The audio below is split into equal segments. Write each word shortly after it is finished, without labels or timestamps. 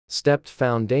Stepped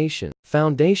foundation.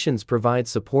 Foundations provide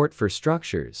support for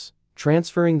structures,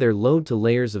 transferring their load to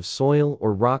layers of soil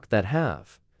or rock that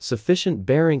have sufficient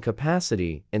bearing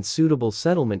capacity and suitable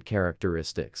settlement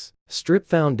characteristics. Strip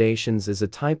foundations is a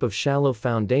type of shallow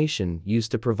foundation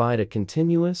used to provide a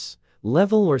continuous,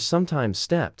 level or sometimes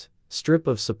stepped, strip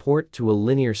of support to a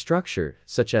linear structure,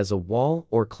 such as a wall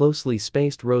or closely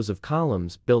spaced rows of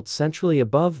columns built centrally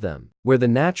above them, where the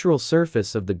natural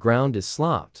surface of the ground is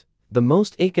sloped. The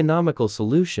most economical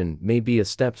solution may be a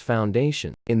stepped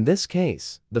foundation. In this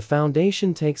case, the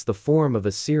foundation takes the form of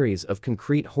a series of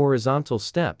concrete horizontal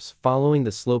steps following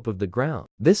the slope of the ground.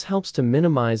 This helps to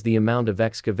minimize the amount of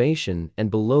excavation and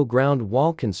below-ground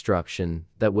wall construction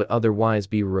that would otherwise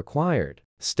be required.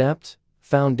 Stepped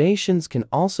foundations can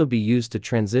also be used to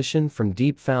transition from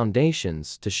deep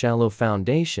foundations to shallow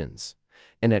foundations,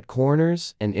 and at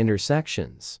corners and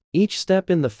intersections. Each step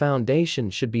in the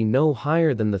foundation should be no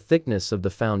higher than the thickness of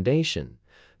the foundation.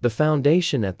 The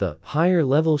foundation at the higher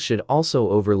level should also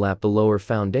overlap the lower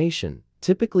foundation,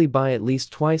 typically by at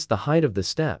least twice the height of the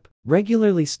step.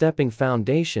 Regularly stepping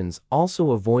foundations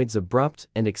also avoids abrupt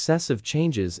and excessive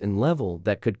changes in level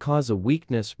that could cause a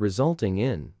weakness resulting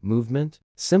in movement.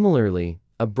 Similarly,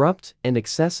 abrupt and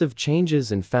excessive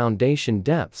changes in foundation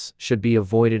depths should be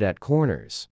avoided at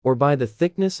corners, or by the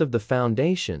thickness of the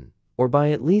foundation, or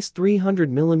by at least 300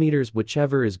 millimeters,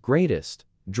 whichever is greatest.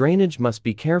 Drainage must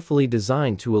be carefully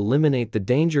designed to eliminate the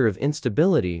danger of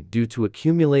instability due to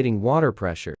accumulating water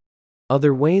pressure.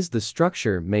 Other ways the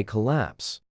structure may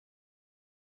collapse.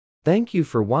 Thank you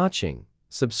for watching.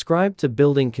 Subscribe to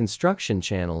Building Construction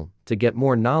channel to get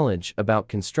more knowledge about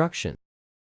construction.